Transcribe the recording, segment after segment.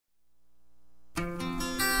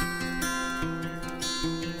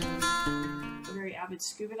avid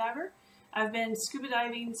scuba diver. I've been scuba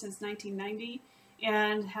diving since 1990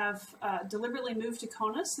 and have deliberately moved to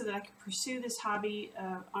Kona so that I could pursue this hobby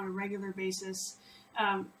on a regular basis.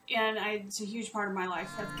 It's a huge part of my life.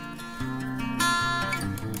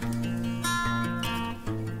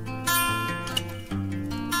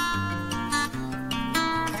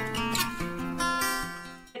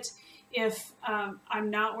 If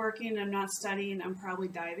I'm not working, I'm not studying, I'm probably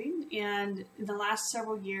diving. And in the last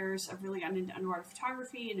several years, I've really gotten into underwater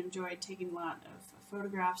photography and enjoyed taking a lot of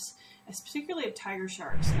photographs, particularly of tiger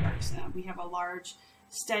sharks. We have a large,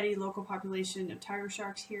 steady local population of tiger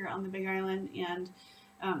sharks here on the Big Island, and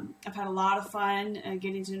I've had a lot of fun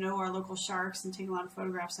getting to know our local sharks and taking a lot of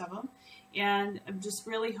photographs of them. And I just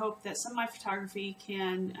really hope that some of my photography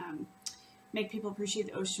can make people appreciate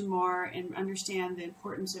the ocean more and understand the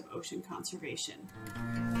importance of ocean conservation.